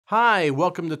Hi,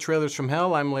 welcome to Trailers from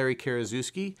Hell. I'm Larry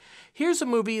Karaszewski. Here's a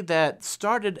movie that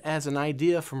started as an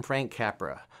idea from Frank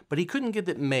Capra, but he couldn't get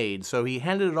it made, so he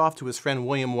handed it off to his friend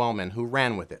William Wellman, who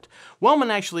ran with it.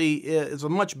 Wellman actually is a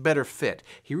much better fit.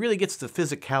 He really gets the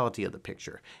physicality of the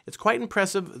picture. It's quite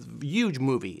impressive, huge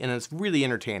movie, and it's really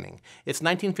entertaining. It's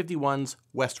 1951's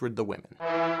Westward the Women.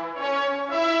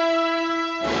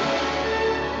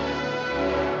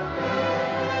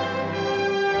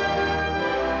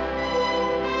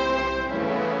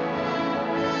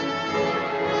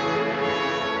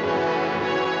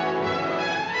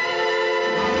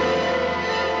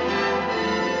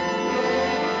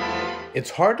 It's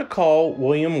hard to call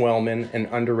William Wellman an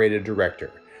underrated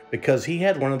director because he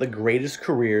had one of the greatest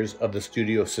careers of the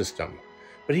studio system.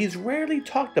 But he's rarely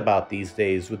talked about these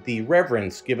days with the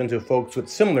reverence given to folks with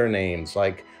similar names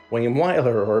like William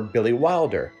Wyler or Billy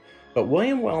Wilder. But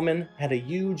William Wellman had a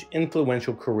huge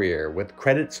influential career with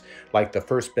credits like the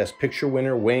first Best Picture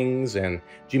winner Wings and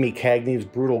Jimmy Cagney's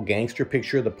brutal gangster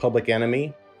picture The Public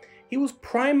Enemy. He was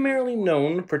primarily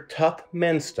known for tough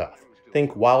men stuff,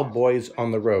 think Wild Boys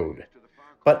on the Road.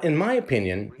 But in my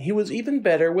opinion, he was even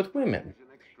better with women.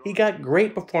 He got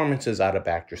great performances out of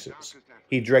actresses.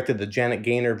 He directed the Janet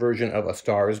Gaynor version of A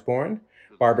Star is Born,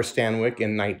 Barbara Stanwyck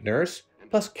in Night Nurse,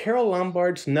 plus Carole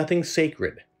Lombard's Nothing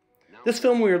Sacred. This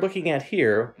film we are looking at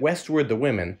here, Westward the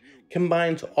Women,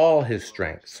 combines all his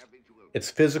strengths. It's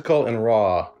physical and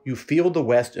raw. You feel the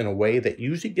West in a way that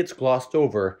usually gets glossed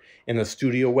over in a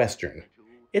studio western.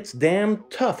 It's damn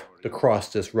tough to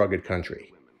cross this rugged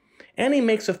country. And he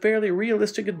makes a fairly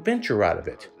realistic adventure out of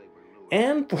it.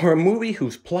 And for a movie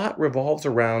whose plot revolves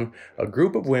around a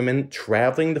group of women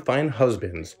traveling to find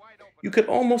husbands, you could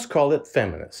almost call it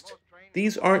feminist.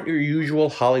 These aren't your usual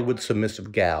Hollywood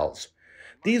submissive gals.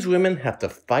 These women have to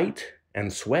fight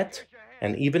and sweat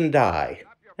and even die,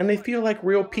 and they feel like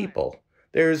real people.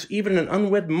 There's even an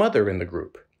unwed mother in the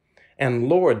group. And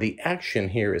Lord, the action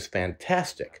here is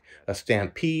fantastic. A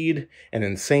stampede, an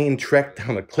insane trek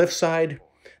down a cliffside.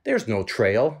 There's no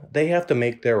trail. They have to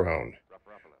make their own.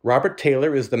 Robert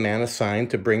Taylor is the man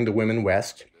assigned to bring the women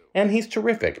west, and he's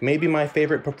terrific, maybe my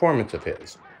favorite performance of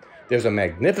his. There's a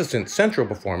magnificent central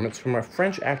performance from a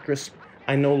French actress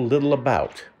I know little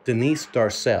about, Denise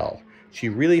Darcel. She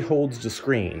really holds the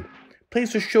screen.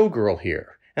 Plays a showgirl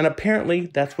here, and apparently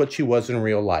that's what she was in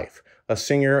real life, a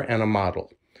singer and a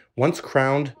model. Once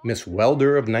crowned Miss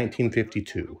Welder of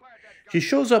 1952. She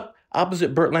shows up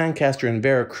opposite Burt Lancaster in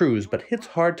Vera Cruz, but hits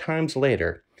hard times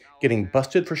later, getting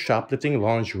busted for shoplifting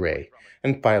lingerie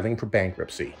and filing for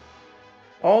bankruptcy.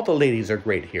 All the ladies are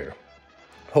great here.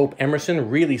 Hope Emerson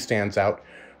really stands out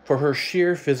for her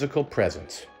sheer physical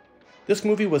presence. This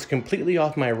movie was completely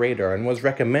off my radar and was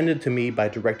recommended to me by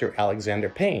director Alexander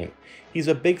Payne. He's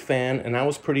a big fan and I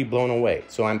was pretty blown away,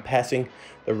 so I'm passing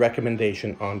the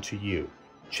recommendation on to you.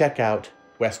 Check out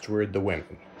Westward the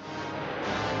Women.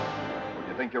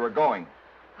 You think you were going?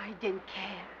 I didn't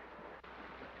care.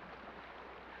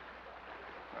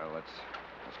 Well, let's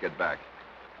get back.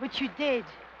 But you did.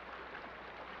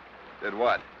 Did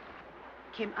what?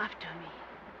 Came after me.